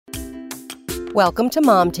Welcome to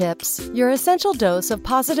Mom Tips, your essential dose of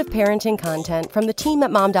positive parenting content from the team at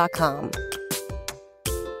Mom.com.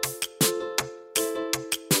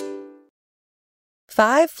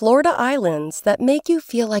 5 Florida islands that make you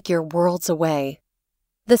feel like you're worlds away.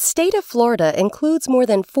 The state of Florida includes more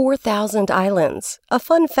than 4,000 islands, a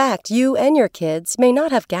fun fact you and your kids may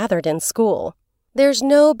not have gathered in school. There's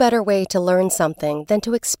no better way to learn something than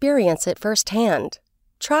to experience it firsthand.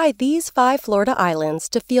 Try these 5 Florida islands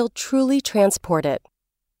to feel truly transported.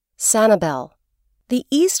 Sanibel. The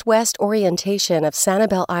east-west orientation of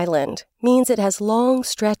Sanibel Island means it has long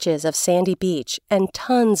stretches of sandy beach and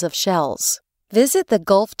tons of shells. Visit the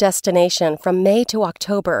Gulf destination from May to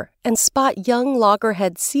October and spot young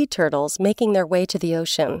loggerhead sea turtles making their way to the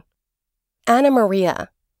ocean. Anna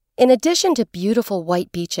Maria. In addition to beautiful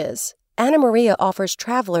white beaches, Anna Maria offers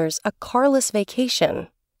travelers a carless vacation.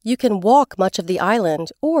 You can walk much of the island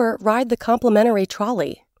or ride the complimentary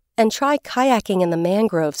trolley. And try kayaking in the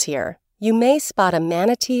mangroves here. You may spot a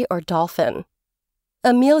manatee or dolphin.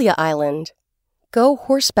 Amelia Island. Go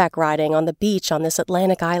horseback riding on the beach on this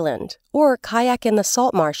Atlantic island, or kayak in the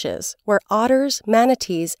salt marshes where otters,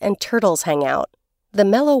 manatees, and turtles hang out. The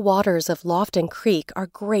mellow waters of Lofton Creek are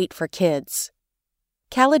great for kids.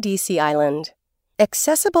 Caladesi Island.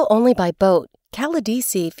 Accessible only by boat,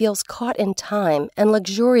 Caladesi feels caught in time and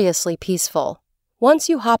luxuriously peaceful. Once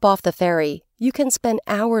you hop off the ferry, you can spend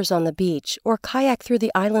hours on the beach or kayak through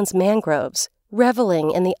the island's mangroves,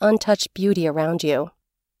 reveling in the untouched beauty around you.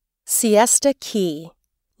 Siesta Key.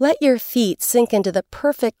 Let your feet sink into the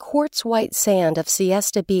perfect quartz-white sand of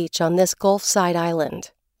Siesta Beach on this Gulfside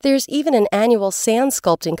island. There's even an annual sand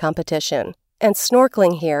sculpting competition, and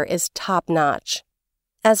snorkeling here is top-notch.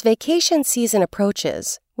 As vacation season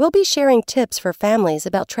approaches, we'll be sharing tips for families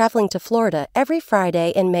about traveling to Florida every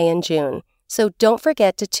Friday in May and June, so don't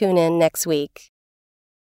forget to tune in next week.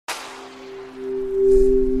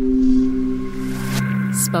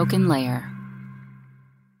 Spoken Layer.